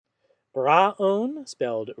Rhaon,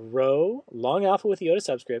 spelled Rho, long alpha with iota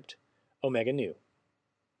subscript, omega nu.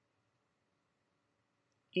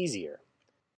 Easier.